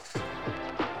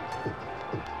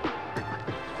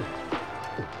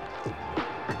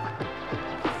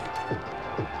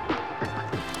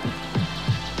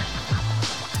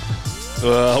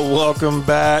Welcome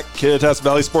back, Kittitas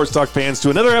Valley Sports Talk fans,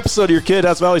 to another episode of your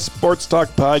Kittitas Valley Sports Talk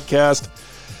podcast.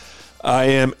 I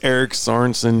am Eric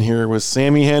Sorensen here with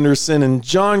Sammy Henderson and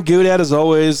John Goudat. As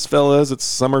always, fellas, it's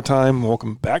summertime.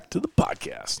 Welcome back to the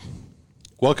podcast.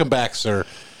 Welcome back, sir.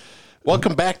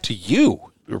 Welcome back to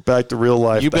you. We're back to real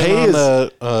life. You've been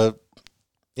on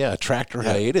a tractor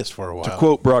hiatus for a while. To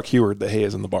quote Brock Heward, the hay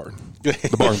is in the barn.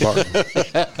 The barn.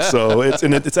 So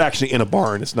it's actually in a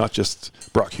barn. It's not just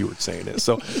Brock Heward saying it.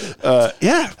 So,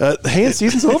 the haying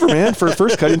season's over, man, for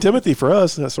first cutting Timothy for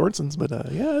us, Sorensen's. But,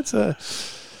 it's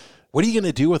What are you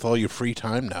going to do with all your free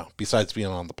time now, besides being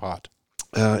on the pod?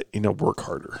 Work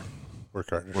harder. Work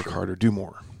harder. Work harder. Do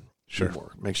more. Sure. Do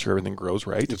more. Make sure everything grows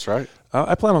right. That's right.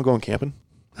 I plan on going camping.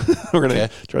 We're going to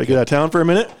try to get out of town for a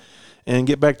minute and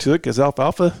get back to it because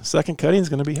alfalfa second cutting is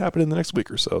going to be happening the next week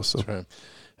or so. So right.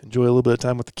 Enjoy a little bit of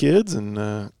time with the kids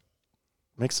and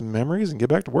make some memories and get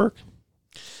back to work.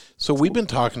 So we've been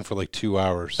talking for like 2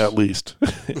 hours. At least.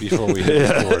 Before we hit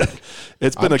record.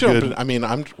 It's been good. I mean,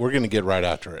 we're going to get right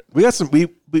after it. We got some.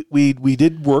 We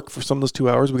did work for some of those 2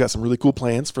 hours. We got some really cool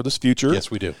plans for this future.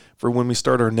 Yes, we do. For when we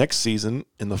start our next season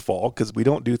in the fall, because we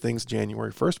don't do things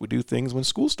January 1st. We do things when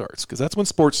school starts, because that's when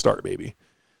sports start, baby.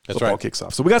 That's Football right. Kicks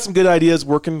off. So we got some good ideas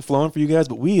working, flowing for you guys,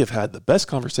 but we have had the best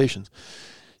conversations.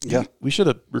 Yeah. We should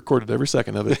have recorded every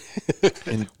second of it.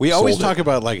 And We always sold talk it.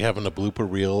 about like having a blooper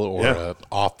reel or Yeah. a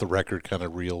off the record kind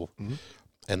of reel. Mm-hmm.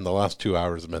 And the last 2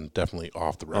 hours have been definitely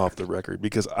off the record. Off the record,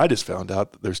 because I just found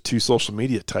out that there's two social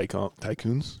media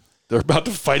tycoons. They're about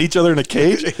to fight each other in a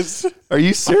cage. Are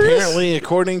you serious? Apparently,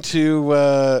 according to,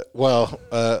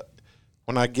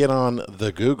 when I get on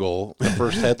the Google, the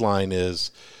first headline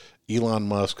is Elon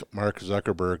Musk, Mark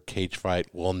Zuckerberg cage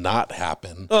fight will not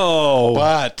happen. Oh,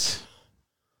 But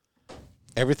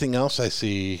everything else I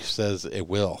see says it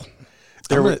will.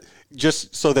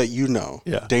 Just so that you know,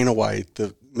 Yeah. Dana White,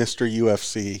 the Mr.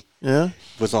 UFC, yeah.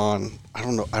 was on. I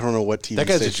don't know what TV. That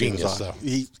guy's a station he was genius, on.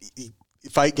 though. He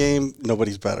fight game,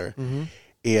 nobody's better. Mm-hmm.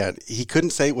 And he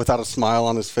couldn't say it without a smile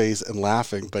on his face and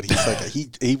laughing. But he's like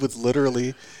he was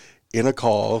literally in a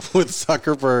call with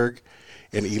Zuckerberg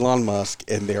and Elon Musk,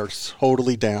 and they're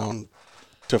totally down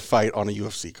to fight on a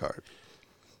UFC card.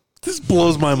 This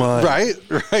blows my mind. Right.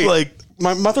 Like,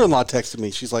 my mother-in-law texted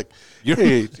me. She's like,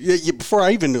 "Hey," before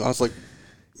I even knew, I was like,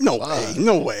 "No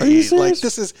way! Are you Like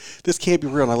serious? this can't be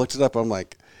real." And I looked it up. I'm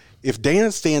like, if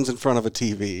Dana stands in front of a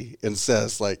TV and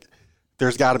says like,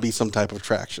 "There's got to be some type of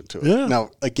traction to it." Yeah. Now,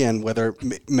 again, whether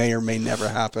it may or may never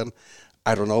happen,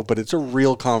 I don't know, but it's a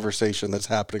real conversation that's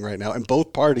happening right now, and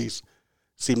both parties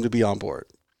seem to be on board.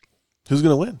 who's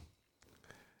gonna win?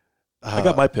 I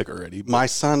got my pick already. My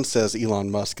son says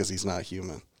Elon Musk because he's not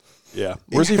human. Yeah.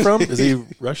 Where's he from? Is he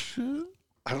Russian?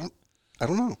 I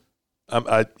don't know.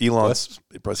 Elon's.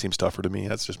 It probably seems tougher to me.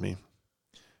 That's just me.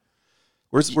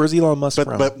 Where's Elon Musk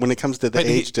from? But when it comes to the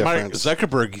age difference, Mark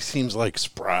Zuckerberg, he seems like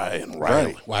spry and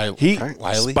Right.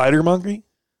 wily. Spider Monkey.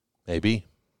 Maybe.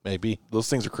 Those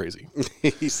things are crazy.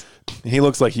 he's He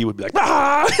looks like he would be like,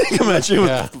 come at you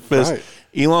with the fist. right.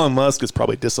 Elon Musk is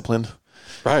probably disciplined.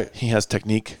 right. He has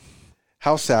technique.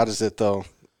 How sad is it, though,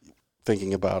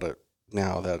 thinking about it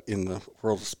now that in the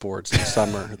world of sports in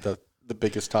summer, the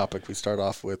biggest topic we start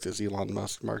off with is Elon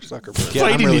Musk, Mark Zuckerberg. Yeah,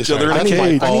 I'm Fighting really each other sorry. in a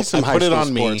cage. I need some high Put it school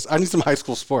on me. sports. I need some high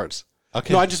school sports.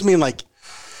 Okay. No, I just mean like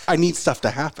I need stuff to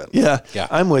happen. Yeah, Yeah.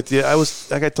 I'm with you.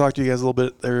 I talked to you guys a little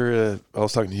bit there. I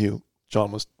was talking to you.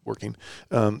 John was working,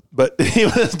 but he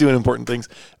was doing important things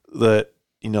that,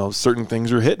 certain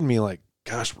things are hitting me like,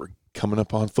 gosh, we're coming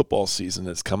up on football season.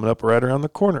 It's coming up right around the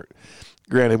corner.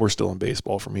 Granted, we're still in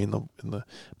baseball for me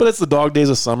but it's the dog days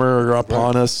of summer are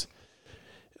upon us.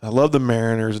 I love the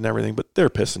Mariners and everything, but they're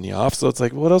pissing you off. So it's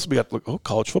like, what else we got to look? Oh,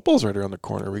 college football's right around the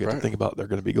corner. We got to think about they're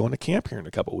going to be going to camp here in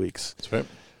a couple of weeks. That's right.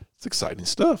 It's exciting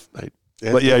stuff.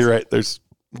 But yeah, you're right. There's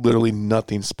literally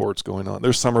nothing sports going on.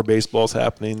 There's summer baseballs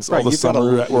happening. All the You've got summer a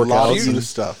lot of workouts. new And,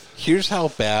 stuff. Here's how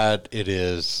bad it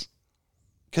is.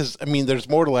 Because, there's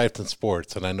more to life than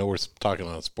sports, and I know we're talking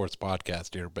on a sports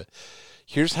podcast here, but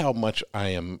here's how much I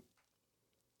am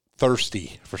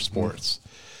thirsty for sports.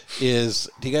 Do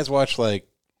you guys watch,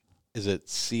 is it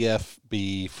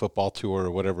CFB football tour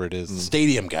or whatever it is?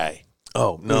 Stadium guy.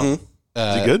 oh, no. Mm-hmm.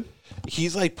 Is he good?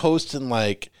 He's posting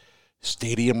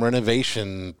stadium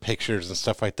renovation pictures and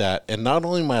stuff like that. And not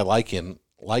only am I liking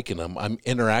them, I'm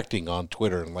interacting on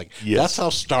Twitter and Yes. that's how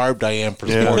starved I am for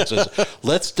sports. Is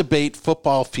let's debate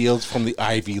football fields from the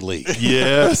Ivy League.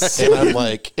 Yes. And I'm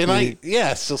like,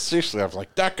 so seriously, I was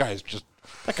like, that guy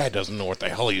doesn't know what the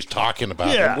hell he's talking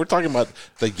about. Yeah. And we're talking about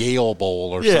the Yale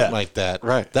Bowl or something like that.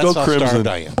 Right. That's Go how Crimson. starved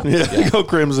I am. Yeah. Go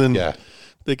Crimson. Yeah.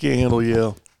 They can't handle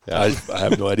Yale. I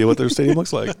have no idea what their stadium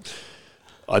looks like.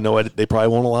 I know they probably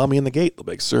won't allow me in the gate. They'll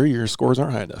be like, sir, your scores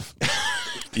aren't high enough.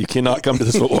 You cannot come to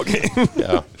this football game.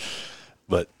 Yeah.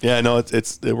 But, yeah, no,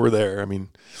 we're there. I mean,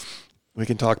 we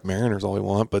can talk Mariners all we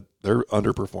want, but they're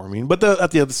underperforming. But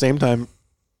at the same time,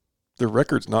 their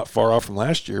record's not far off from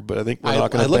last year, but I think we're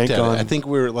not going to bank on. I think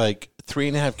we're like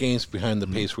 3.5 games behind the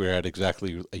pace we were at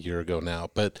exactly a year ago now.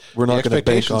 But we're not going to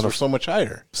bank on were so much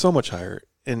higher. So much higher.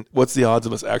 And what's the odds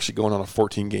of us actually going on a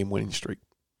 14-game winning streak?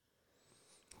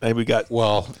 Maybe we got.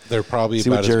 Well, they're probably See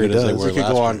about what as Jerry good as they does. were We could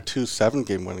last go year. on 2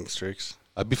 7-game winning streaks.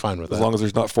 I'd be fine with that. As long as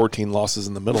there's not 14 losses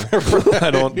in the middle.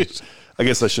 I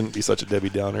guess I shouldn't be such a Debbie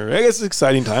Downer. I guess it's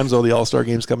exciting times, though. The All-Star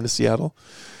Game's coming to Seattle.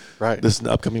 Right. This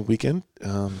upcoming weekend.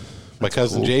 My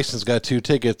cousin Jason's got 2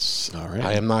 tickets. All right.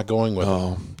 I am not going with him.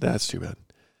 Oh, that's too bad.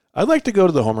 I'd like to go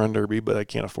to the Home Run Derby, but I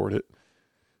can't afford it.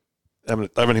 I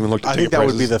haven't even looked at I ticket think that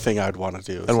prices. would be the thing I'd want to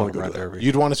do. I don't want to go Run to that. Derby.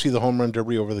 You'd want to see the home run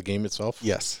derby over the game itself?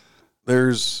 Yes.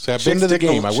 There's So I've been to the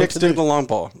game. I went Chicks to dig the the long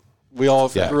ball. We all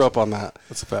Yeah. grew up on that.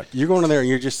 that's a fact. You're going in there and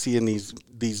you're just seeing these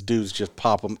dudes just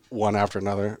pop them one after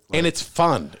another. and it's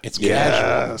fun. It's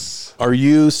casual. Yes. Are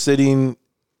you sitting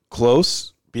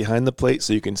close behind the plate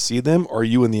so you can see them, or are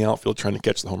you in the outfield trying to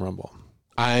catch the home run ball?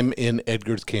 I'm in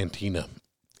Edgar's Cantina.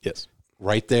 Yes.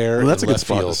 Right there. Well, that's in a good left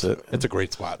spot to field. sit. It's a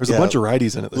great spot. There's Yeah. a bunch of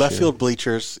righties in it. This Left year. field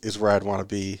bleachers is where I'd want to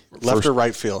be. Left First- or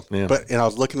right field. Yeah. And I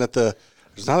was looking at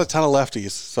there's not a ton of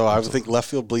lefties, so I would think left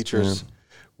field bleachers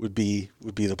would be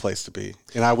the place to be.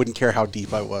 And I wouldn't care how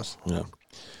deep I was. Yeah.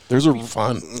 There's a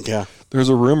Fun. Yeah. There's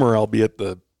a rumor I'll be at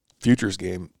the Futures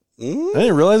game. Mm. I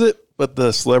didn't realize it, but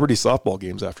the celebrity softball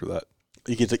games after that.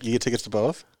 You get tickets to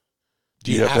both?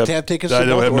 Do you have to have tickets I to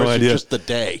don't both, have or no is it idea. just the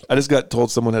day? I just got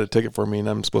told someone had a ticket for me, and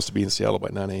I'm supposed to be in Seattle by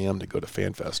 9 a.m. to go to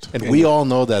FanFest. And we all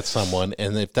know that someone,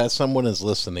 and if that someone is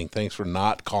listening, thanks for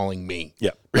not calling me.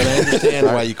 Yeah. But I understand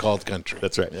why you called country.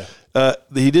 That's right.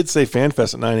 He did say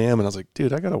FanFest at 9 a.m., and I was like,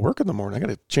 dude, I got to work in the morning. I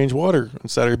got to change water on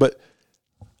Saturday. But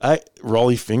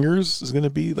Raleigh Fingers is going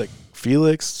to be like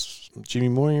Felix, Jimmy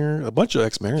Moyer, a bunch of You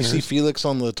ex-Mariners. see Felix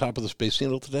on the top of the Space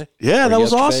Needle today? Yeah, Or that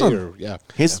was yesterday, awesome. yeah.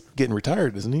 He's getting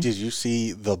retired, isn't he? Did you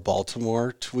see the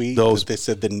Baltimore tweet? Those- that they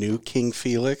said the new King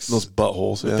Felix? Those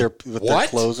buttholes. Yeah. with their What?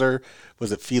 closer.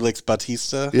 Was it Felix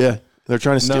Bautista? Yeah. They're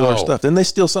trying to steal No. our stuff. Didn't they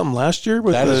steal something last year?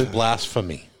 With That is the,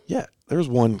 blasphemy. Yeah, there was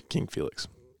one King Felix.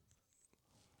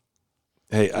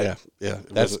 Hey, Yeah. It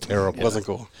That's wasn't- terrible. It wasn't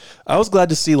cool. I was glad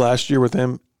to see last year with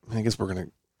him. I guess we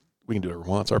can do it every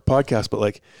once, our podcast, but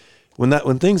like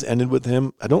when things ended with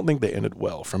him, I don't think they ended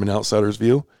well from an outsider's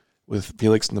view with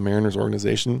Felix and the Mariners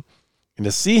organization. And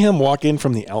to see him walk in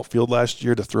from the outfield last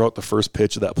year to throw out the first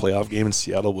pitch of that playoff game in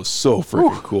Seattle was so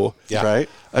freaking cool. Yeah. Right?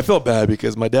 I felt bad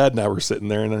because my dad and I were sitting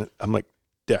there, and I'm like,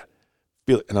 "Dad,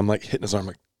 Felix," and I'm like hitting his arm,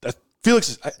 like, "That's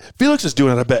Felix is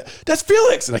doing it. I bet that's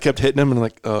Felix." And I kept hitting him, and I'm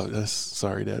like, "Oh,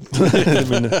 sorry, Dad."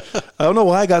 I don't know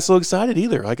why I got so excited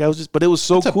either. Like but it was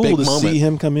so It's a cool big to moment. see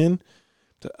him come in.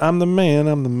 I'm the man.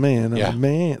 I'm the man. I'm Yeah. the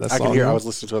man. That I could song, hear. you I know? was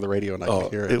listening to it on the radio and I Oh,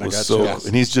 could hear it. it and I was got so, chills.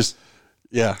 and he's just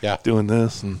Yeah. Yeah. doing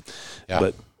this, and Yeah.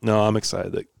 but no, I'm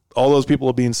excited that all those people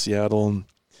will be in Seattle, and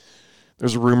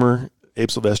there's a rumor Abe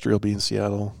Silvestri will be in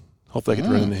Seattle. Hopefully, I get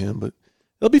to run into him, but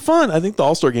it'll be fun. I think the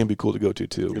All-Star game would be cool to go to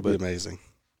too. It'd be But amazing.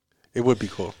 It would be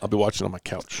cool. I'll be watching on my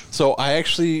couch. So I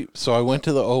went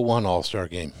to the 01 All-Star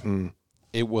game.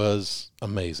 It was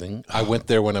amazing. I went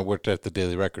there when I worked at the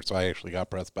Daily Record, so I actually got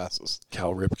press passes.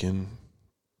 Cal Ripken,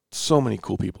 so many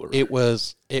cool people. Are It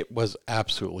was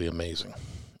absolutely amazing.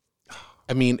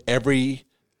 I mean, every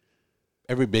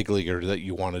big leaguer that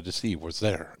you wanted to see was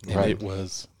there, and Right. it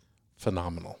was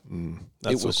phenomenal.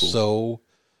 That's It was so cool. so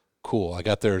cool. I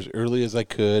got there as early as I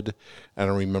could, and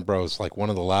I remember I was like one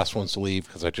of the last ones to leave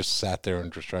because I just sat there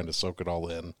and just trying to soak it all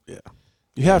in. Yeah,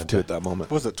 you have to at that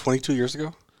moment, What was it 22 years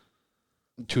ago?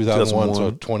 2001,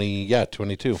 so 2001.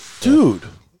 22. dude.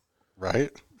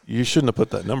 Right? You shouldn't have put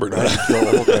that number down. I feel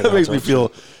old right That now, makes me don't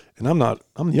feel, and I'm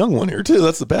the young one here too.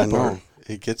 That's the you? I bad part. know.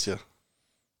 It gets you.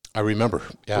 I remember.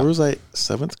 Yeah, Where was I?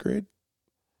 7th grade,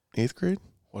 8th grade.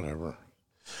 whatever.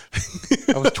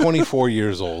 I was 24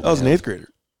 years old. I was an man. 8th grader.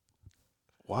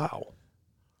 Wow.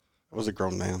 I was a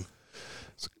grown man.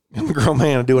 I'm a grown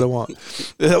man. I do what I want.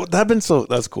 That'd been so.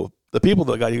 That's cool. The people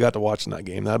that you got to watch in that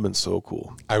game, that'd been so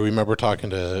cool. I remember talking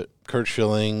to Kurt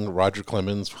Schilling, Roger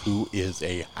Clemens, who is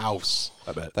a house.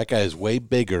 I bet. That guy is way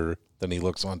bigger than he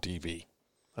looks on TV.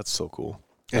 That's so cool.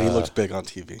 And he looks big on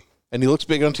TV. And he looks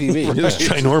big on TV. It's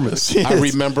ginormous. I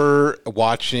remember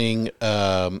watching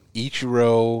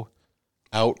Ichiro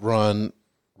outrun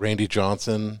Randy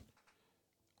Johnson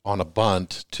on a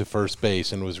bunt to first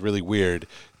base, and it was really weird.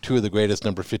 Two of the greatest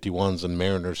number 51s in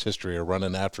Mariners history are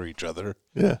running after each other.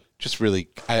 Yeah. Just really,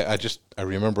 I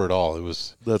remember it all. It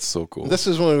was. That's so cool. This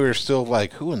is when we were still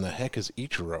like, who in the heck is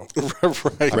Ichiro?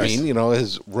 Right. I mean, you know,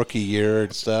 his rookie year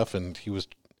and stuff, and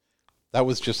that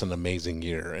was just an amazing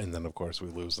year. And then, of course, we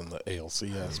lose in the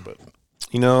ALCS. But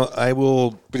You know, I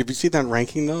will. But if you see that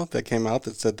ranking though that came out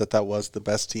that said that was the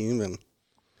best team, and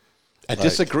I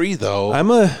disagree, though.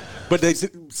 but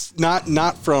it's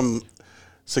not from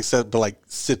success, but like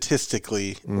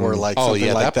statistically or like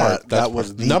something like that. That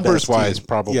was the numbers best wise, team.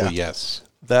 probably Yeah. yes.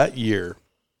 That year,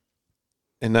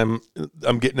 and I'm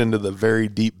getting into the very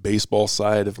deep baseball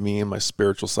side of me and my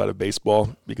spiritual side of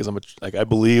baseball, because I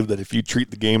believe that if you treat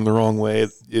the game the wrong way,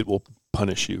 it will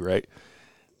punish you, right?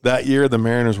 That year, the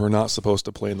Mariners were not supposed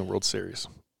to play in the World Series.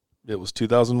 It was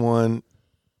 2001.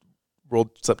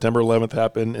 September 11th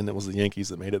happened, and it was the Yankees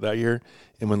that made it that year.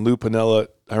 And when Lou Piniella,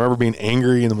 I remember being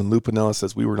angry, and then when Lou Piniella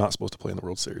says we were not supposed to play in the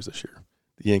World Series this year,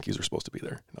 the Yankees are supposed to be there.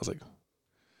 And I was like,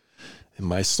 in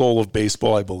my soul of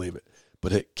baseball, I believe it,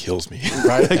 but it kills me.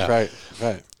 Right,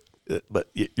 right. But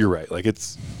you're right. Like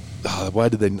why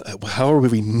did they? How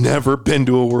have we never been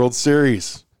to a World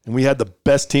Series? And we had the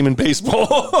best team in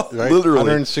baseball, Right. literally.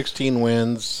 116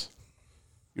 wins.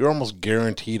 You're almost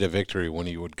guaranteed a victory when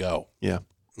you would go. Yeah.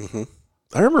 Mm-hmm.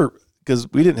 I remember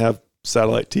because we didn't have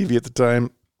satellite TV at the time,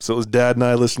 so it was Dad and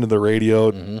I listening to the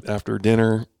radio after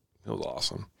dinner. It was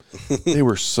awesome. They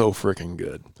were so freaking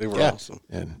good. They were awesome.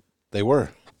 And They were.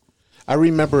 I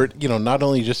remember, not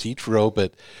only just Ichiro,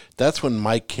 but that's when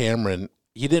Mike Cameron,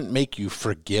 he didn't make you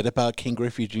forget about Ken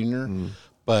Griffey Jr.,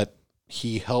 but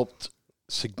he helped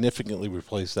significantly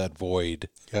replace that void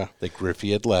that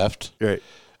Griffey had left. right.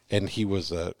 And he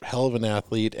was a hell of an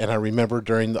athlete. And I remember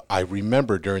during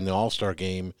the All-Star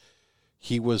game,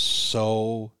 he was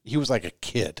like a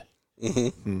kid.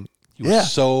 Mm-hmm. He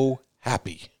was so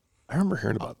happy. I remember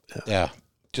hearing about that. Yeah,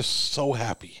 just so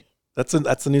happy. That's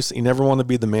the new. You never want to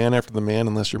be the man after the man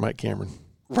unless you're Mike Cameron.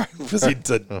 Right. Because he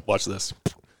said, "Watch this."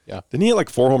 Yeah. Didn't he hit like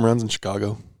 4 home runs in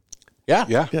Chicago? Yeah,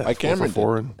 Yeah. Yeah, Mike Cameron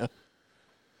 4 did. and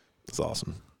it's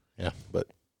awesome. Yeah. But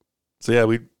so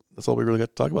yeah, that's all we really got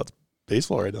to talk about is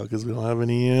baseball right now because we don't have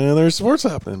any other sports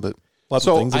happening. But lots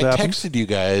of So things I have happened. texted you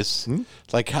guys,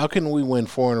 like, how can we win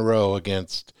 4 in a row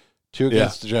against 2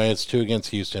 against the Giants, 2 against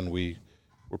Houston? We're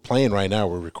playing right now.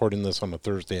 We're recording this on a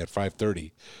Thursday at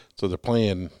 5:30. So they're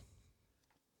playing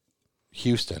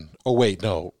Houston. Oh, wait,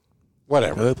 no.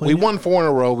 Whatever. We won 4 in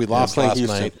a row. We lost last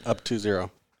Houston, night. up 2-0.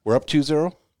 We're up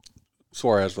 2-0?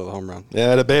 Suarez with a home run.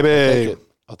 Yeah, the baby.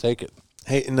 I'll take it.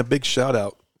 Hey, and a big shout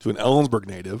out to an Ellensburg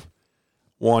native,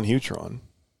 Juan Hutron,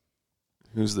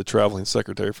 who's the traveling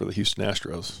secretary for the Houston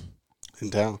Astros.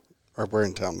 In town. Or we're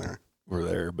in town there. We're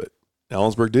there, but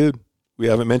Ellensburg dude, we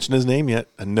haven't mentioned his name yet.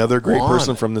 Another great Juan.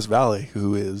 person from this valley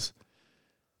who is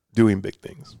doing big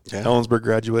things. Yeah. Ellensburg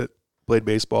graduate, played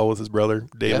baseball with his brother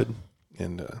David,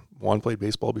 and Juan played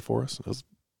baseball before us. It was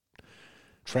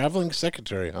Traveling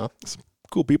secretary, huh? some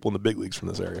cool people in the big leagues from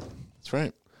this area. That's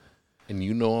right. And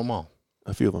you know them all.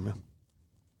 A few of them, yeah.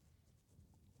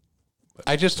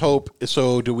 I just hope.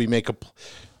 So, do we make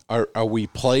are we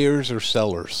players or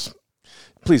sellers?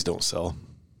 Please don't sell.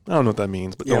 I don't know what that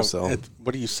means, but don't sell.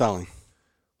 What are you selling?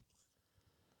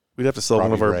 We'd have to sell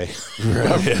one of our. Ray.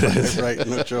 Right,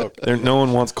 no joke. No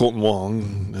one wants Colton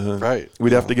Wong. Right.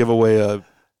 We'd have to give away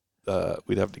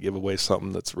we'd have to give away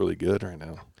something that's really good right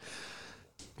now.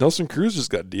 Nelson Cruz just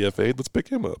got DFA'd. Let's pick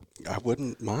him up. I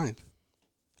wouldn't mind.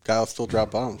 Guy will still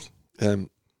drop bombs. And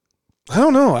I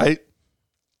don't know.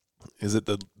 Is it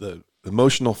the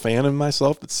emotional fan of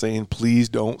myself that's saying, please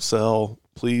don't sell,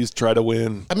 please try to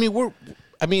win?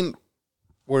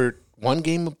 We're 1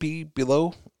 game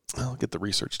below, I'll get the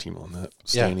research team on that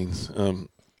standings.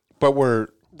 but we're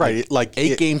Right. Like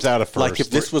 8 games out of first. Like if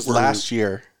this was last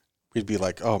year, we'd be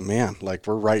like, oh man, like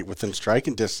we're right within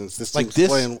striking distance. This team's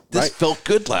playing this right. felt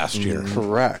good last year.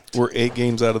 Correct. We're 8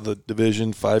 games out of the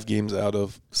division, 5 games out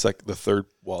of the third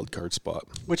wild card spot.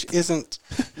 Which isn't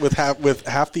with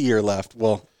half the year left.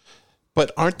 Well,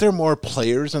 But aren't there more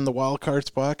players in the wild card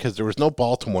spot? Because there was no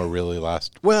Baltimore really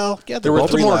last. Well, yeah, there were 3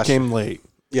 Baltimore last. came late.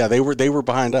 Yeah, they were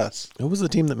behind us. Who was the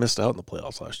team that missed out in the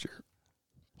playoffs last year?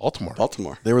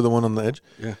 Baltimore. They were the one on the edge.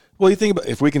 Yeah. Well, you think about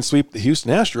if we can sweep the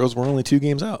Houston Astros, we're only 2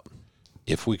 games out.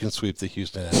 If we can sweep the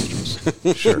Houston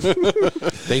Astros, sure.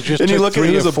 They just And you took look at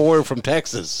 3 who's or 4 from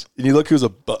Texas. And you look who's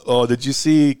did you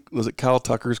see, was it Kyle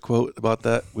Tucker's quote about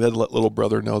that? We had to let little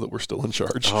brother know that we're still in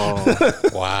charge. Oh,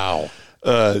 wow.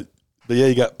 But yeah,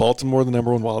 you got Baltimore, the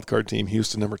number 1 wild card team,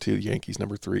 Houston, number 2, Yankees,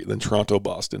 number 3, then Toronto,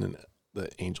 Boston, and the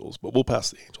Angels. But we'll pass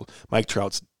the Angels. Mike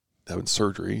Trout's having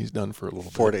surgery. He's done for a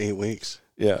little 4 bit. to 8 weeks.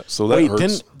 Yeah, so that hurts.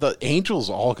 Didn't the Angels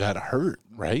all got hurt,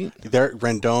 right? There,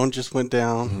 Rendon just went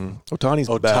down. Ohtani's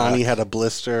Ohtani back. had a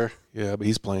blister, Yeah, but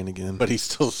he's playing again. but he's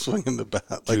still swinging the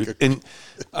bat. Dude, and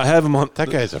I have him on.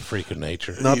 That guy's a freak of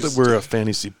nature. Not that we're a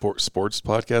fantasy sports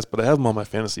podcast, but I have him on my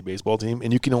fantasy baseball team,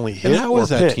 and you can only hit And how or is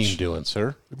that pitch. team doing,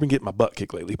 sir? I've been getting my butt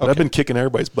kicked lately, but I've been kicking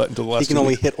everybody's butt until the last he can 2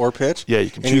 only weeks. hit or pitch. Yeah, you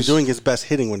can And he's choose. doing his best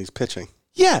hitting when he's pitching.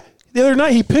 Yeah, the other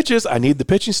night he pitches. I need the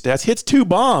pitching stats. Hits 2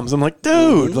 bombs. I'm like,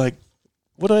 dude, like,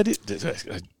 what do I do?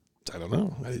 I don't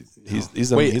know.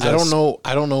 He's Wait, he's I don't know.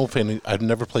 I don't know. I've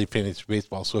never played fantasy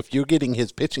baseball. So if you're getting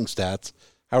his pitching stats,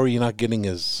 how are you not getting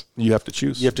his? You have to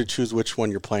choose. You have to choose which one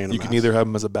you're playing. You can either have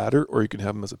him as a batter or you can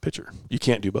have him as a pitcher. You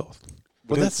can't do both.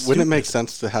 Wouldn't it make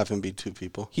sense to have him be 2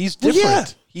 people? He's Well, different.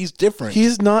 yeah. He's different.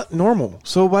 He's not normal.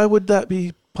 So why would that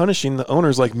be punishing the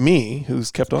owners like me, who's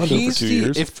kept on to him for 2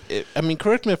 years? I mean,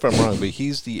 correct me if I'm wrong, but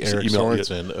he's the Eric email it.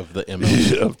 Sorensen of the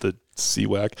MLB. of the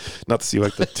CWAC, not the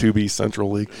CWAC, the 2B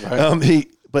Central League. Right.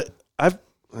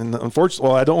 And unfortunately,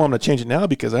 well, I don't want him to change it now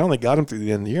because I only got him through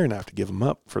the end of the year and I have to give him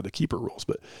up for the keeper rules.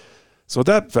 But so with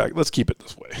that fact, let's keep it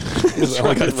this way. I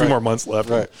only got a few more months left.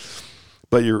 Right.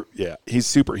 But he's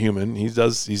superhuman.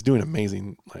 He's doing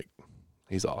amazing. Like,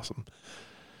 he's awesome.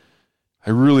 I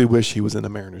really wish he was in a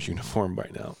Mariners uniform by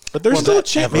now. But there's still a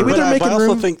chance. Maybe they're making I also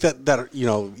room. think that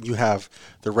you have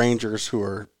the Rangers who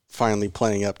are finally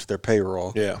playing up to their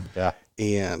payroll. Yeah. Yeah.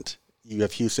 And you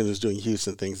have Houston who's doing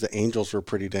Houston things. The Angels were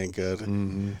pretty dang good.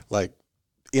 Mm-hmm. Like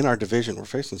in our division, we're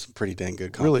facing some pretty dang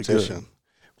good Really good. competition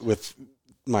with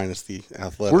minus the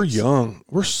athletics. We're young.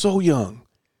 We're so young.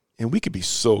 And we could be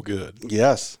so good.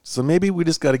 Yes. So maybe we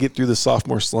just got to get through the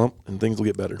sophomore slump and things will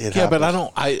get better. Yeah, but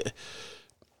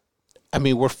I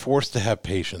mean, we're forced to have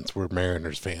patience. We're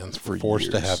Mariners fans. We're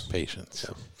forced to years. have patience.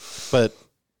 Yeah. But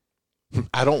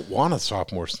I don't want a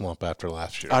sophomore slump after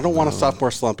last year. I don't want a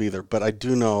sophomore slump either, but I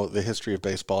do know the history of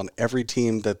baseball, and every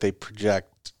team that they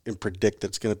project and predict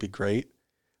that's going to be great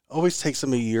always takes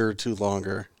them a year or two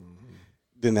longer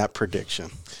than that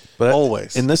prediction. But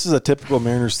always. And this is a typical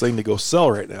Mariners thing to go sell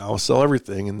right now. Sell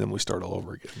everything, and then we start all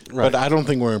over again. Right. But I don't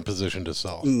think we're in position to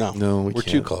sell. No. We're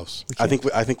too close. I think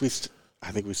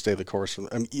we stay the course.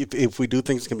 I mean, if we do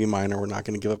things can be minor, we're not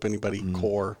going to give up anybody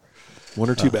core. 1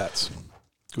 or 2 bats.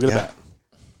 We got a bat.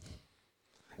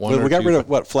 We got rid of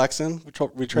what, Flexen?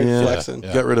 We traded Flexen.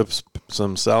 Got rid of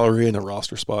some salary and a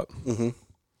roster spot. Mm-hmm.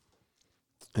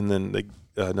 And then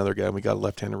another guy, we got a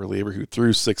left-handed reliever who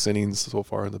threw 6 innings so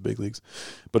far in the big leagues.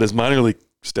 But his minor league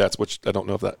stats, which I don't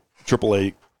know if that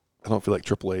AAA, I don't feel like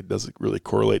AAA doesn't really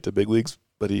correlate to big leagues,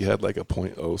 but he had like a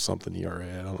 .0 something ERA.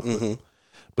 I don't know. Mm-hmm.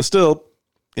 But still,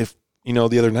 if,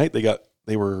 the other night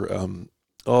they were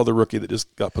the rookie that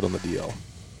just got put on the DL,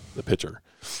 the pitcher.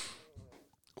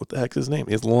 What the heck's his name?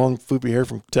 He has long, floopy hair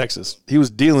from Texas. He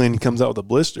was dealing, he comes out with a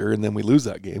blister, and then we lose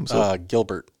that game. So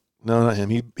Gilbert. No, not him.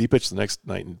 He pitched the next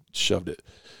night and shoved it.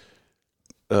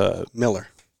 Miller.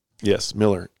 Yes,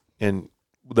 Miller. And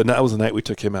that was the night we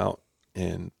took him out,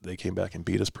 and they came back and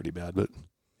beat us pretty bad. But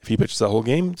if he pitches that whole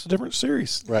game, it's a different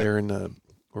series. Right. There in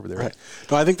over there. Right.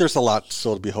 No, I think there's a lot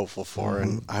still to be hopeful for,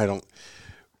 and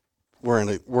we're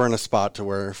in a spot to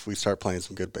where if we start playing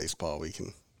some good baseball, we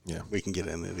can get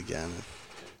in it again.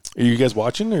 Are you guys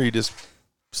watching, or are you just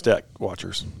stat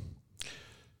watchers?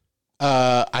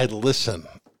 I listen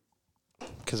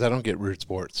because I don't get Root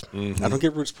Sports, I don't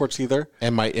get Root Sports either.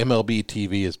 and my MLB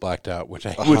TV is blacked out, which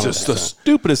I hate. Which is the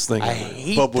stupidest thing I ever.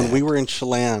 hate. But when we were in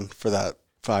Chelan for that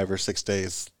 5 or 6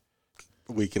 days,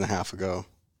 a week and a half ago,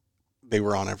 they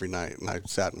were on every night, and I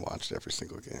sat and watched every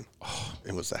single game.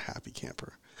 It was a happy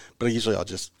camper. But usually I'll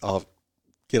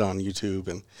get on YouTube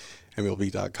and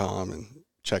MLB.com and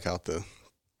check out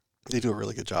they do a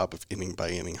really good job of inning by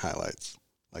inning highlights.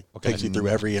 Like takes you through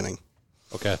every inning.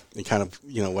 Okay. And kind of,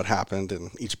 what happened and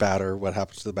each batter, what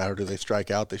happens to the batter. Do they strike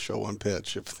out? They show one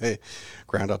pitch. If they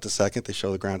ground out to second, they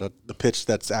show the pitch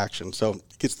that's action. So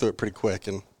it gets through it pretty quick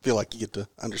and feel like you get to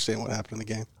understand what happened in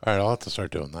the game. All right, I'll have to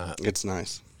start doing that. It's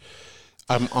nice.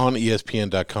 I'm on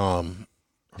ESPN.com,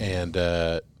 and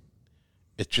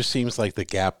it just seems like the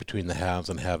gap between the haves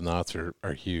and have-nots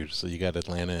are huge. So you got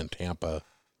Atlanta and Tampa.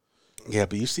 Yeah,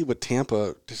 but you see what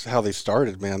Tampa, just how they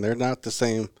started, man. They're not the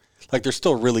same. Like, they're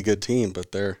still a really good team,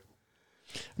 but they're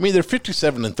they're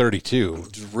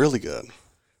 57-32. really good.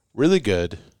 Really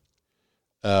good.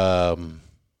 Then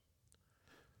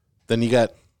you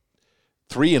got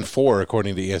 3 and 4,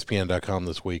 according to ESPN.com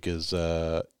this week, is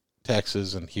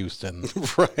Texas and Houston.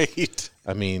 Right.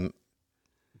 I mean,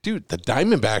 dude, the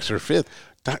Diamondbacks are 5th.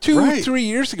 Right. 3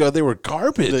 years ago, they were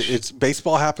garbage. It's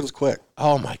baseball happens quick.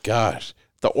 Oh, my gosh.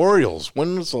 The Orioles,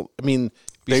 before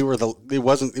They were it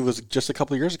was just a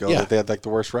couple of years ago that they had like the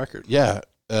worst record. Yeah.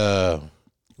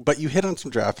 But you hit on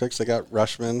some draft picks. They got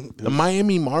Rushman. The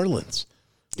Miami Marlins.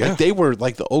 Yeah. Like they were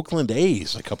like the Oakland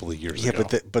A's a couple of years ago.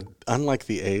 Yeah, but unlike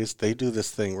the A's, they do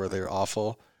this thing where they're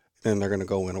awful, and they're going to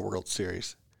go win a World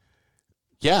Series.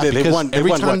 Yeah, They because won every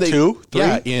what, time 2, 3?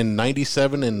 Yeah, in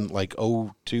 97 and like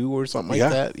 02 or something like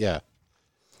that. Yeah.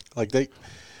 Like they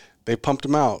pumped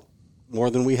them out more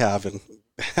than we have in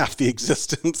half the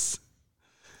existence.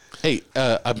 Hey,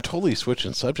 I'm totally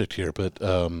switching subject here, but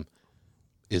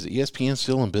is ESPN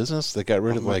still in business? They got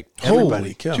rid of like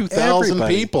Holy cow. 2,000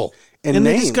 Everybody. people. And And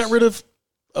they names. just got rid of.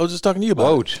 I was just talking to you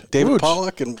about Woj. it. David Woj.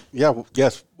 Pollock and Woj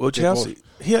Dave Housey.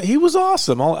 Yeah, he was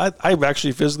awesome. I've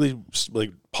actually physically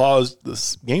like paused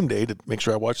this game day to make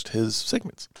sure I watched his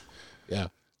segments. Yeah.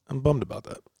 I'm bummed about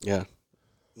that. Yeah.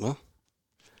 Well,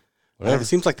 Whatever. it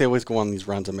seems like they always go on these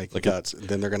runs and make cuts, and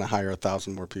then they're going to hire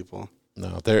 1,000 more people.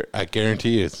 No, I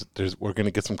guarantee you, we're going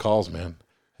to get some calls, man.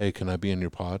 Hey, can I be in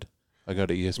your pod? I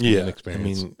got an ESPN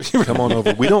experience. I mean, come on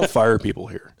over. We don't fire people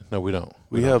here. No, we don't.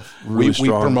 We have really we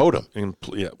strong. promote them.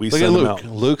 Yeah, we Look at send them Luke.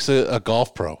 out. Luke's a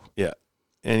golf pro, Yeah,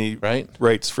 and he right?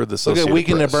 writes for the Look Associated at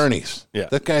Weekend at Press. Bernie's. Yeah.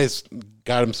 That guy's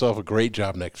got himself a great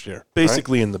job next year.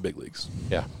 Basically in the big leagues.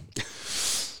 Yeah.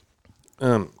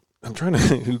 I'm trying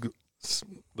to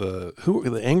who are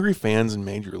the angry fans in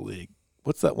Major League.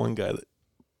 What's that one guy that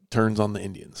turns on the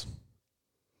Indians?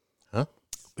 Huh?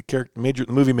 The character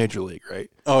the movie Major League, right?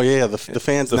 Oh, yeah. The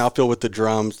fans now feel with the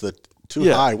drums too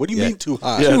Yeah. high. What do you mean too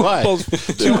high? Too high.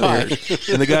 Too high.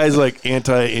 And the guy's like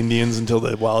anti-Indians until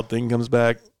the Wild Thing comes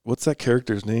back. What's that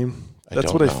character's name? That's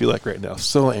don't what I know. feel like right now.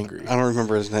 So angry. I don't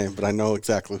remember his name, but I know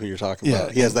exactly who you're talking Yeah.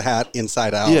 about. He has the hat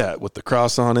inside out. Yeah, with the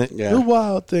cross on it. Yeah. The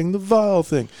Wild Thing, the vile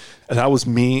thing. And that was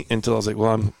me until I was like,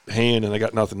 well, I'm hanging and I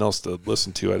got nothing else to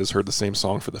listen to. I just heard the same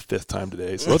song for the 5th time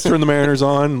today. So let's turn the Mariners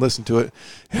on and listen to it.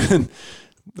 And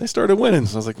they started winning.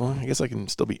 So I was like, well, I guess I can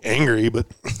still be angry, but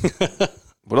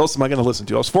what else am I going to listen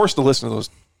to? I was forced to listen to those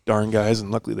darn guys, and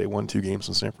luckily they won 2 games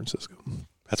in San Francisco.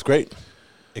 That's great.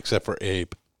 Except for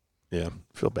Abe. Yeah,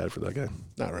 feel bad for that guy.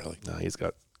 Not really. No, he's got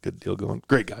a good deal going.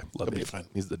 Great guy. Love He'll be Abe. fine.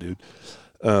 He's the dude.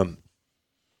 But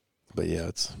yeah,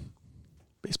 it's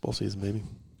baseball season, baby.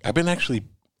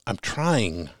 I'm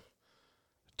trying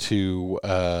to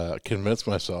convince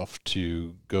myself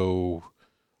to go.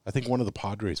 I think one of the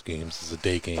Padres games is a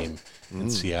day game in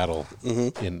Seattle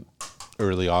in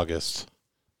early August.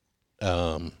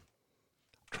 Trying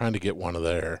to get one of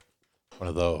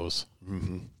those.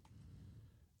 Mm-hmm.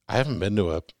 I haven't been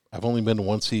to I've only been to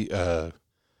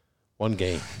one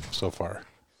game so far.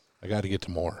 I got to get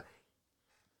to more.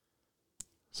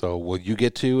 So will you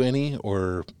get to any, or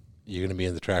are you going to be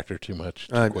in the tractor too much?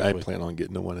 I plan on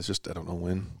getting to one. It's just I don't know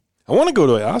when. I want to go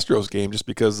to an Astros game just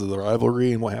because of the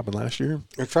rivalry and what happened last year.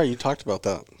 That's right. You talked about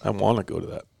that. I want to go to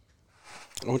that.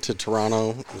 I went to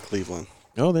Toronto and Cleveland.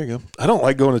 Oh, there you go. I don't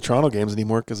like going to Toronto games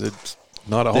anymore because it's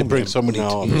not a They home bring game. so many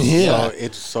No, teams. Yeah.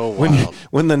 it's so when wild.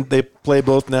 when then they play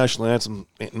both national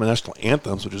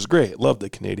anthems, which is great. Love the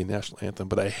Canadian national anthem,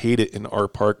 but I hate it in our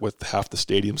park with half the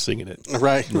stadium singing it.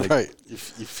 Right. You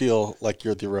feel like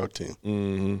you're the road team.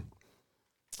 Mm-hmm.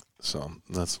 So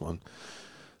that's fun.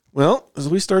 Well, as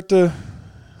we start to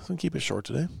keep it short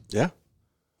today, Yeah.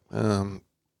 starting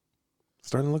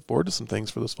to look forward to some things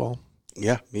for this fall.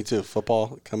 Yeah, me too.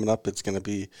 Football coming up. It's going to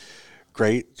be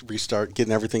great. Restart,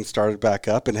 getting everything started back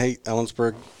up. And hey,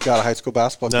 Ellensburg got a high school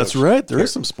basketball coach. That's right. There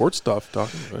is some sports stuff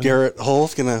talking about. Garrett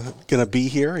Hull's gonna be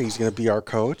here. He's gonna be our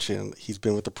coach, and he's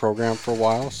been with the program for a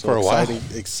while. So For a while.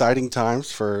 exciting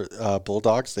times for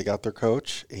Bulldogs. They got their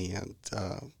coach, and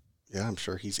yeah, I'm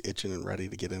sure he's itching and ready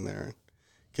to get in there and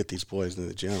get these boys in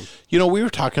the gym. You know, we were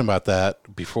talking about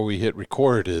that before we hit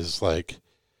record. Is like,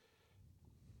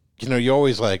 you know, you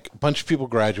always like a bunch of people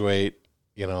graduate.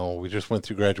 You know, we just went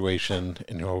through graduation,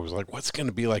 and you're always like, what's it going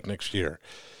to be like next year?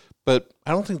 But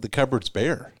I don't think the cupboard's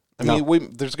bare. I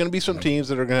mean, there's going to be some teams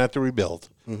that are going to have to rebuild.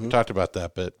 We talked about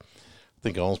that, but I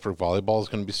think Ellensburg volleyball is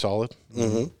going to be solid.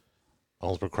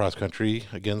 Ellensburg cross country,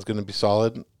 again, is going to be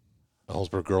solid.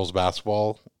 Ellensburg girls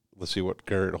basketball, let's see what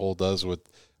Garrett Hull does with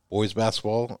boys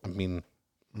basketball. I mean,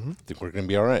 I think we're going to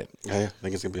be all right. Yeah, I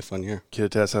think it's gonna be a fun year.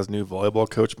 Kittitas has a new volleyball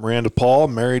coach, Miranda Paul,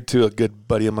 married to a good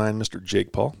buddy of mine, Mr.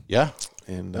 Jake Paul. Yeah.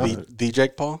 And The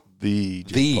Jake Paul. the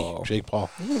Jake Paul. Jake Paul.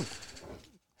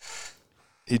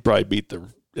 He'd probably beat the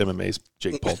MMA's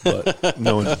Jake Paul, but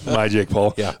knowing my Jake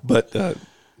Paul. Yeah. But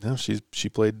no, she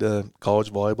played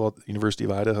college volleyball at the University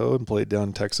of Idaho and played down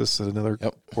in Texas at another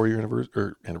four-year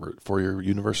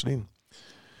university.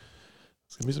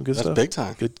 It's gonna be some good That's stuff. big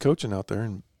time. Good coaching out there,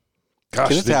 and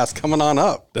gosh, Kittitas coming on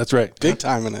up. that's right. Big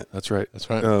time in it. That's right. That's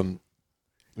right.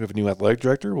 We have a new athletic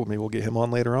director. Well, maybe we'll get him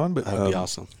on later on. But That'd be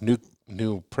awesome.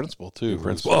 New principal too.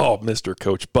 Principal. Oh, Mr.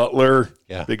 Coach Butler.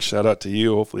 Yeah. Big shout out to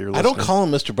you. Hopefully you're I listening. don't call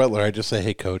him Mr. Butler. I just say,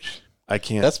 "Hey, Coach." I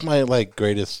can't. That's my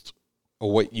greatest.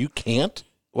 Or what you can't?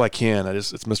 Well, I can.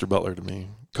 It's Mr. Butler to me.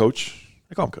 Coach.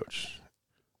 I call him Coach.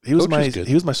 He was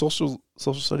my social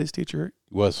studies teacher.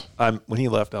 He was. When he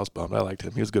left, I was bummed. I liked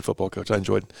him. He was a good football coach. I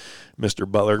enjoyed Mr.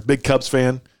 Butler. Big Cubs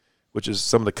fan, which is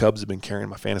some of the Cubs have been carrying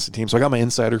my fantasy team. So I got my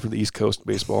insider from the East Coast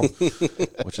baseball,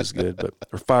 which is good. But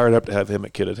we're fired up to have him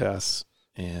at Kittitas.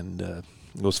 And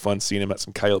it was fun seeing him at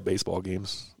some Coyote baseball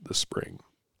games this spring.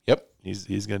 Yep.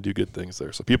 He's going to do good things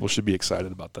there. So people should be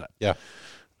excited about that. Yeah.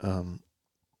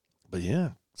 But yeah,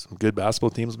 some good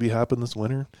basketball teams will be happening this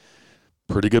winter.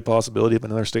 Pretty good possibility of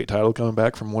another state title coming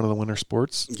back from one of the winter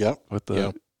sports. Yep. With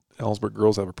the Ellensburg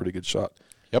girls have a pretty good shot.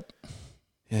 Yep.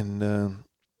 And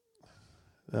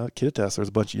Kittitas, there's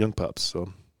a bunch of young pups. So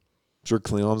I'm sure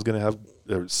Cleon's going to have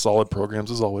their solid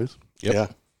programs as always. Yep. Yeah.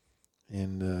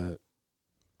 And the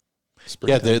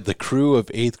crew of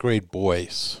 8th grade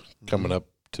boys coming up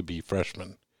to be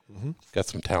freshmen. Mm-hmm. Got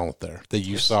some talent there that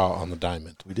you saw on the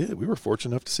diamond. We did. We were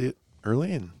fortunate enough to see it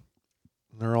early, and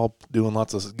they're all doing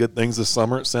lots of good things this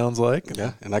summer, it sounds like.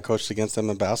 Yeah, and I coached against them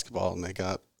in basketball, and they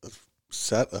got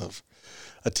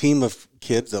a team of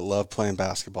kids that love playing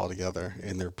basketball together,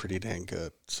 and they're pretty dang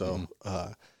good. So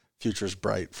future's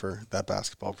bright for that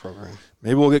basketball program.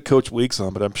 Maybe we'll get Coach Weeks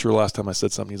on, but I'm sure last time I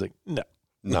said something, he's like, no,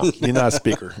 you're not a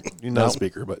speaker. You're not a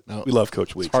speaker, but we love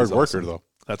Coach Weeks. Hard He's worker, awesome. though.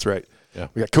 That's right. Yeah.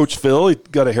 We got Coach Phil. He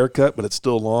got a haircut, but it's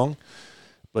still long.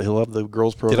 But he'll have the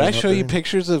girls program. Did I show up you there.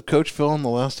 pictures of Coach Phil on the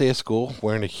last day of school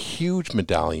wearing a huge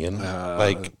medallion,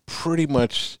 pretty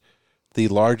much the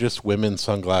largest women's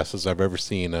sunglasses I've ever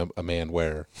seen a man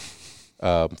wear.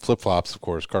 Flip-flops, of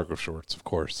course, cargo shorts, of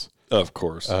course. Of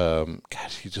course.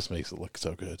 Gosh, he just makes it look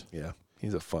so good. Yeah.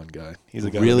 He's a fun guy. He's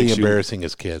a guy Really that makes embarrassing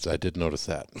his kids. I did notice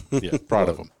that. Yeah. Proud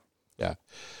of him. Yeah.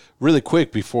 Really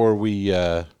quick before we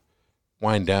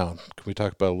wind down, can we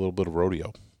talk about a little bit of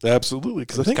rodeo? Absolutely.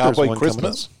 Because I think there's Cowboy one coming up.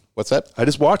 Christmas. What's that? I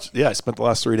just watched. Yeah, I spent the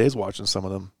last 3 days watching some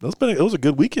of them. It was a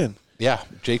good weekend. Yeah,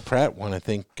 Jake Pratt won, I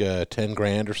think,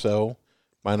 $10,000 or so.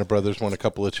 Minor Brothers won a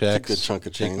couple of checks. It's a good chunk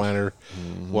of Jake change. Minor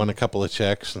won a couple of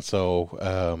checks, and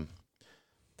so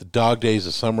the dog days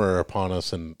of summer are upon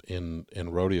us in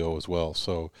rodeo as well.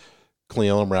 So Cle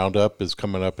Elum Roundup is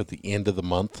coming up at the end of the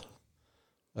month,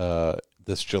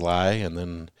 this July, and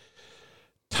then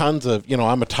tons of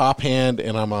I'm a top hand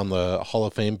and I'm on the Hall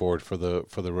of Fame board for the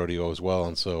rodeo as well,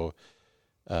 and so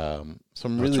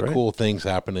some really cool things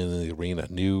happening in the arena.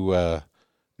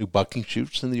 New bucking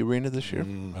chutes in the arena this year.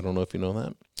 I don't know if you know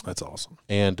that. That's awesome.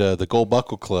 And the Gold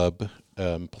Buckle Club,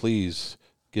 please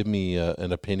give me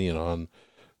an opinion on.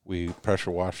 We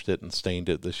pressure washed it and stained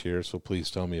it this year, so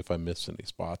please tell me if I missed any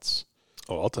spots.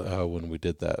 Oh, I'll tell you. When we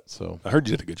did that. So I heard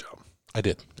you did a good job. I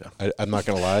did. Yeah. I'm not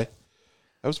going to lie.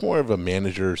 I was more of a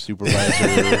manager, supervisor.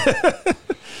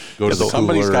 Go to the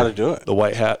Somebody's cooler, got to do it. The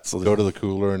white hat. So go to the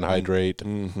cooler and hydrate,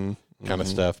 kind of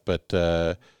stuff. But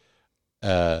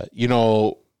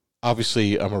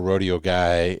obviously, I'm a rodeo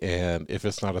guy, and if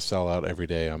it's not a sellout every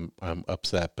day, I'm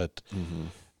upset. But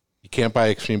you can't buy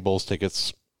Extreme Bulls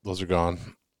tickets; those are gone.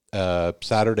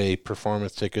 Saturday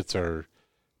performance tickets are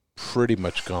pretty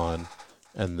much gone,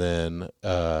 and then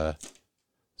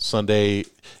Sunday,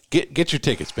 get your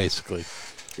tickets basically.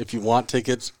 If you want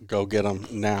tickets, go get them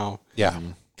now. Yeah.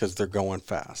 Because they're going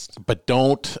fast. But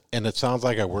don't, and it sounds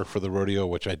like I work for the rodeo,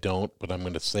 which I don't, but I'm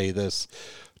going to say this.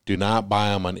 Do not buy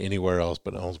them on anywhere else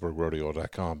but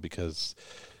EllensburgRodeo.com, because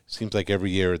it seems like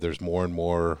every year there's more and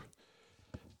more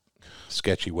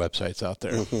sketchy websites out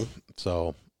there.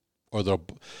 So, or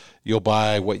you'll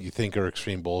buy what you think are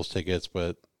Extreme Bulls tickets,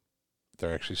 but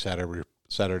they're actually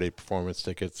Saturday performance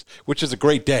tickets, which is a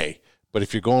great day. But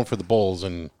if you're going for the Bulls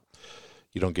and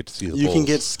you don't get to see the Bulls. You can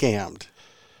get scammed.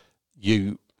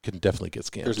 You can definitely get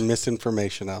scammed. There's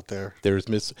misinformation out there.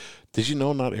 Did you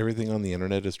know not everything on the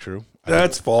internet is true?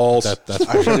 That's false. That's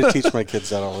I try to teach my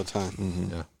kids that all the time.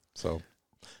 Yeah. So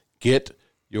get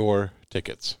your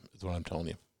tickets is what I'm telling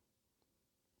you.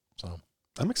 So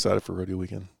I'm excited for rodeo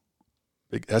weekend.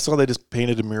 I saw they just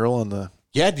painted a mural on the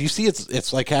yeah. Do you see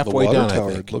it's like halfway water down?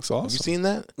 tower. I think It looks awesome. Have you seen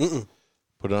that? Mm-mm.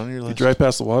 Put it on your If you list. drive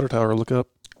past the water tower, look up.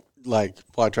 I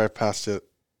drive past it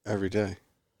every day.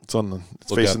 It's on Look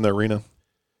facing up. the arena.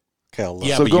 Okay, I'll look.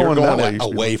 Yeah, So but you're going that going way,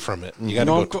 away from it. You got to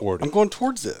No, go toward I'm it. going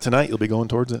towards it. Tonight you'll be going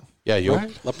towards it. Yeah, you'll.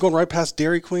 Right? I'm going right past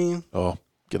Dairy Queen. Oh,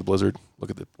 get a blizzard.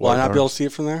 Look at the Will I water not tower. be able to see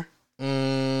it from there?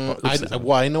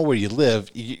 I know where you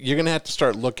live. You're going to have to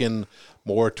start looking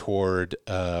more toward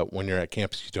when you're at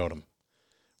Campus Utotum,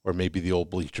 or maybe the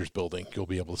old bleachers building. You'll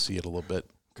be able to see it a little bit.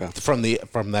 Okay.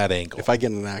 from that angle. If I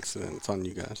get in an accident, it's on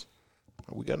you guys.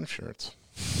 We got insurance.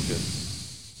 We're good.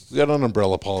 We got an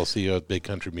umbrella policy at Big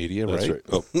Country Media, That's right?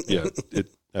 right. Oh, yeah.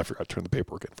 I forgot to turn the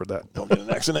paperwork in for that. Don't get in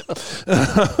an accident.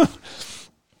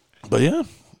 But yeah,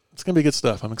 it's gonna be good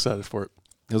stuff. I'm excited for it.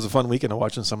 It was a fun weekend of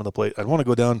watching some of the play. I want to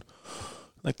go down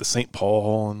like the St.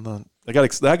 Paul, and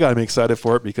that got me excited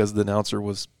for it because the announcer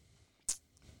was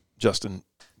Justin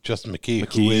McKee,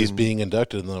 McKee, who is and being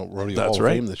inducted in the Rodeo That's Hall of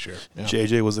right. Fame this year. Yeah.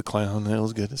 JJ was a clown. That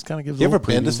was good. This kind of gives. You a ever little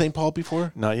been to preview. St. Paul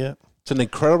before? Not yet. It's an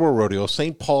incredible rodeo.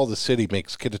 St. Paul, the city,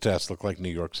 makes Kittitas look like New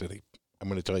York City. I'm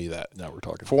going to tell you that. Now we're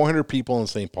talking. 400 people in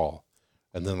St. Paul,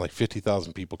 and then like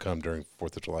 50,000 people come during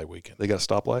 4th of July weekend. They got a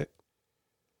stoplight.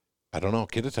 I don't know.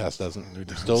 Kittitas doesn't.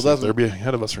 Still Still They're doesn't. be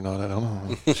ahead of us or not. I don't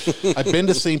know. I've been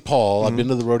to St. Paul. I've been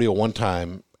to the rodeo one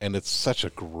time, and it's such a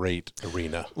great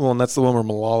arena. Well, and that's the one where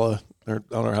Malala. They're,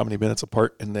 I don't know how many minutes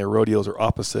apart, and their rodeos are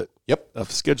opposite. Yep. Of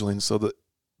scheduling, so that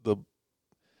the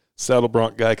saddle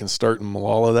bronc guy can start in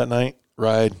Malala that night,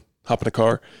 ride, hop in a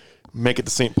car, make it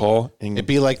to St. Paul, and It'd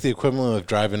be like the equivalent of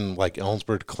driving like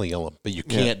Ellensburg to Cle Elum, but you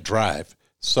can't drive.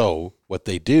 So what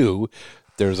they do,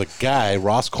 there's a guy,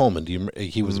 Ross Coleman.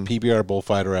 He was a PBR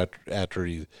bullfighter after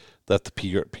he left the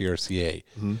PRCA.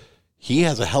 He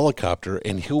has a helicopter,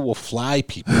 and he will fly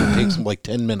people. It takes him like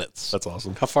 10 minutes, that's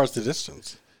awesome. How far is the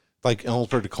distance? like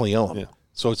Ellensburg to Cle Elum. Yeah.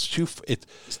 So it's too.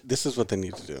 This is what they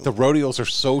need to do. The rodeos are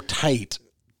so tight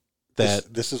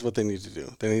that This is what they need to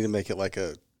do. They need to make it like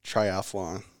a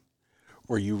triathlon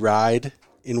where you ride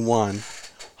in one,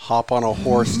 hop on a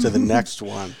horse to the next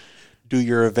one, do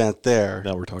your event there,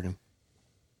 Now we're talking.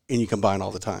 and you combine all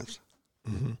the times.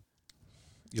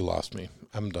 you lost me.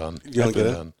 I'm done. You don't I've been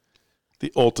get it? done.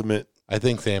 The ultimate I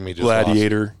think Sammy just lost.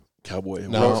 gladiator cowboy.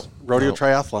 No. Rodeo No.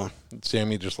 triathlon.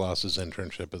 Sammy just lost his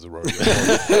internship as a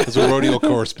rodeo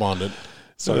correspondent.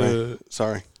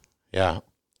 Sorry. Yeah.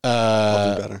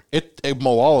 I'll do better.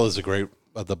 Molalla is a great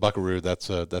the Buckaroo. That's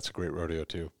a great rodeo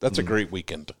too. That's a great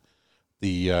weekend.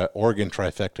 The Oregon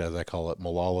trifecta, as I call it: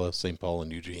 Molalla, St. Paul,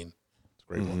 and Eugene. It's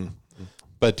a great one.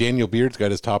 But Daniel Beard's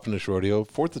got his top finish rodeo.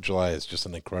 4th of July is just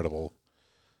an incredible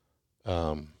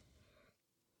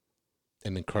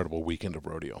weekend of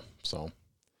rodeo. So,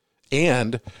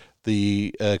 and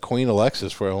the Queen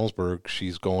Alexis for Ellensburg,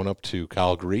 she's going up to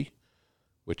Calgary,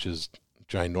 which is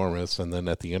ginormous. And then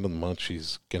at the end of the month,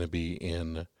 she's going to be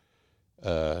in.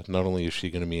 Not only is she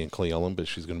going to be in Cle Elum, but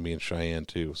she's going to be in Cheyenne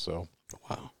too. So,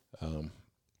 Wow.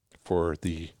 for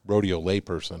the rodeo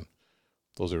layperson,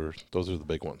 those are the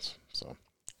big ones. So,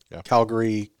 yeah,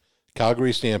 Calgary,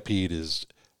 Calgary Stampede is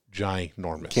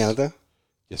ginormous. Canada.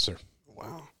 Yes, sir.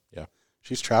 Wow. Yeah.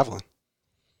 She's traveling.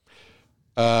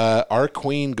 Our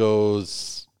queen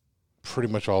goes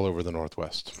pretty much all over the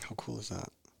Northwest. How cool is that?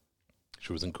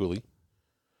 She was in Cooley.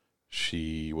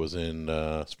 She was in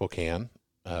Spokane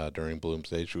during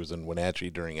Bloomsday. She was in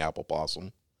Wenatchee during Apple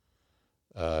Blossom.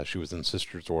 She was in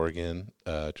Sisters, Oregon,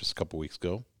 just a couple weeks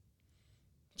ago.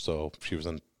 So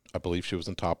I believe she was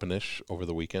in Toppenish over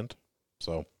the weekend.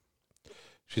 So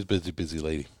she's a busy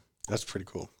lady. That's pretty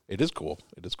cool. It is cool.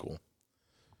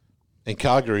 And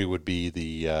Calgary would be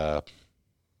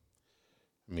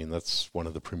that's one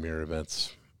of the premier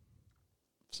events.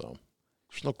 So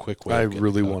there's no quick way. I of getting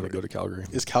really to want to Calgary. go to Calgary.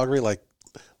 Is Calgary like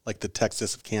the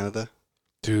Texas of Canada?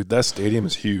 Dude, that stadium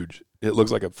is huge. It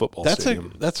looks like a football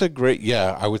stadium. That's a great,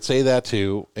 yeah, I would say that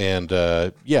too. And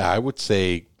I would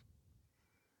say,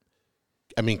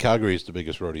 Calgary is the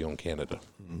biggest rodeo in Canada.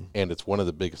 And it's one of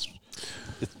the biggest.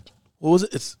 What was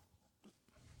it?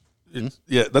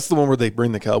 Yeah, that's the one where they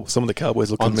bring some of the cowboys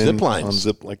will come On in zip lines. on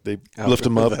zip, like they lift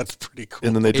them up That's pretty cool.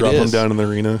 and then they It drop them is. down in the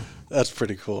arena. That's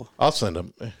pretty cool. I'll send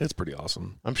them. It's pretty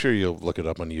awesome. I'm sure you'll look it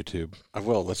up on YouTube. I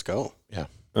will. Let's go. Yeah.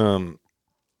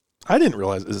 I didn't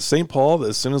realize, is it St. Paul that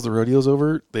as soon as the rodeo's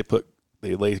over,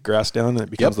 they lay grass down and it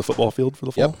becomes the football field for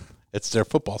the fall? Yep. It's their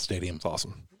football stadium. It's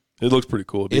awesome. It looks pretty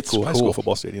cool. It'd be It's a cool high school cool.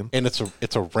 football stadium. And it's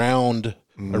a round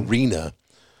arena.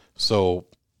 So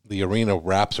the arena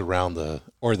wraps around the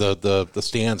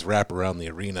stands wrap around the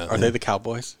arena. Are they the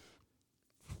Cowboys?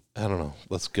 I don't know.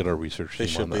 Let's get our research They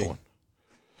team on should that be.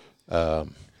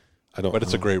 one. I don't But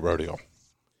it's a great rodeo.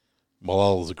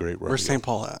 Malala is a great rodeo. Where's St.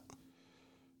 Paul at?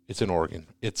 It's in Oregon.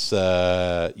 It's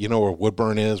where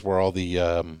Woodburn is, where all the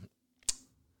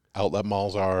outlet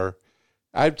malls are.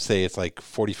 I'd say it's like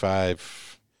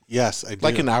 45, Yes, I do.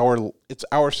 like an hour. It's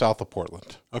hour south of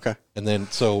Portland. Okay. And then,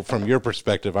 so from your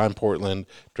perspective, I'm Portland,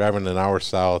 driving an hour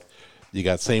south. You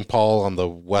got St. Paul on the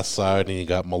west side, and you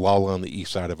got Malala on the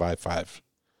east side of I-5.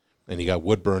 And you got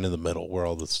Woodburn in the middle, where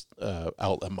all the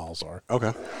outlet malls are.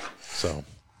 Okay. So,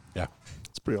 yeah.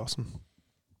 It's pretty awesome.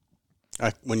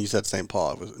 When you said St.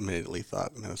 Paul, I was immediately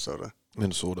thought Minnesota.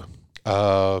 Minnesota.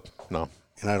 No.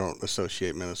 And I don't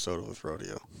associate Minnesota with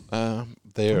rodeo. I'm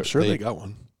sure they got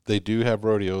one. They do have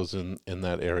rodeos in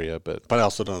that area, but I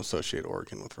also don't associate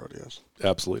Oregon with rodeos.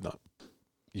 Absolutely not.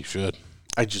 you should.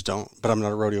 I just don't. But I'm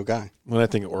not a rodeo guy. When I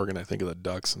think of Oregon, I think of the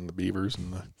ducks and the beavers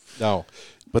and the. No,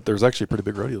 But there's actually pretty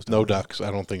big rodeos. no ducks.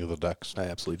 I don't think of the ducks. I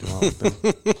absolutely do not like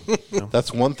them. No.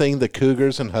 That's one thing the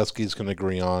Cougars and Huskies can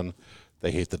agree on.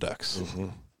 They hate the ducks. Mm-hmm.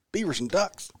 Beavers and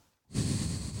ducks.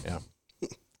 Yeah.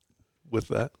 With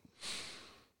that,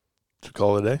 should we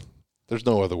call it a day? There's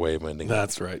no other way of ending.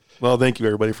 That's right. Well, thank you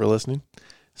everybody for listening.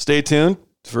 Stay tuned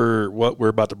for what we're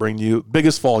about to bring to you.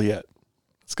 Biggest fall yet.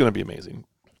 It's going to be amazing.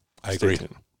 I Stay agree.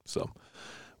 tuned. So,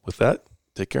 with that,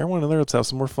 take care of one another. Let's have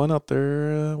some more fun out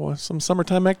there. Some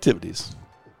summertime activities.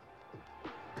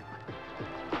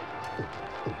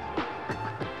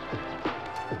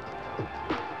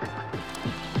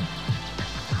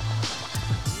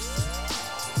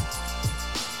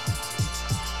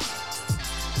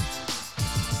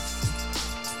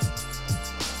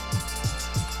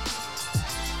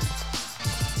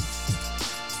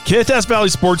 Kittitas Valley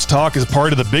Sports Talk is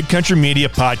part of the Big Country Media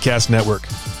Podcast Network.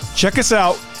 Check us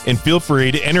out and feel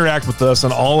free to interact with us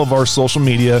on all of our social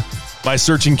media by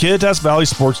searching Kittitas Valley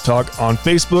Sports Talk on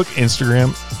Facebook,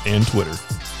 Instagram, and Twitter.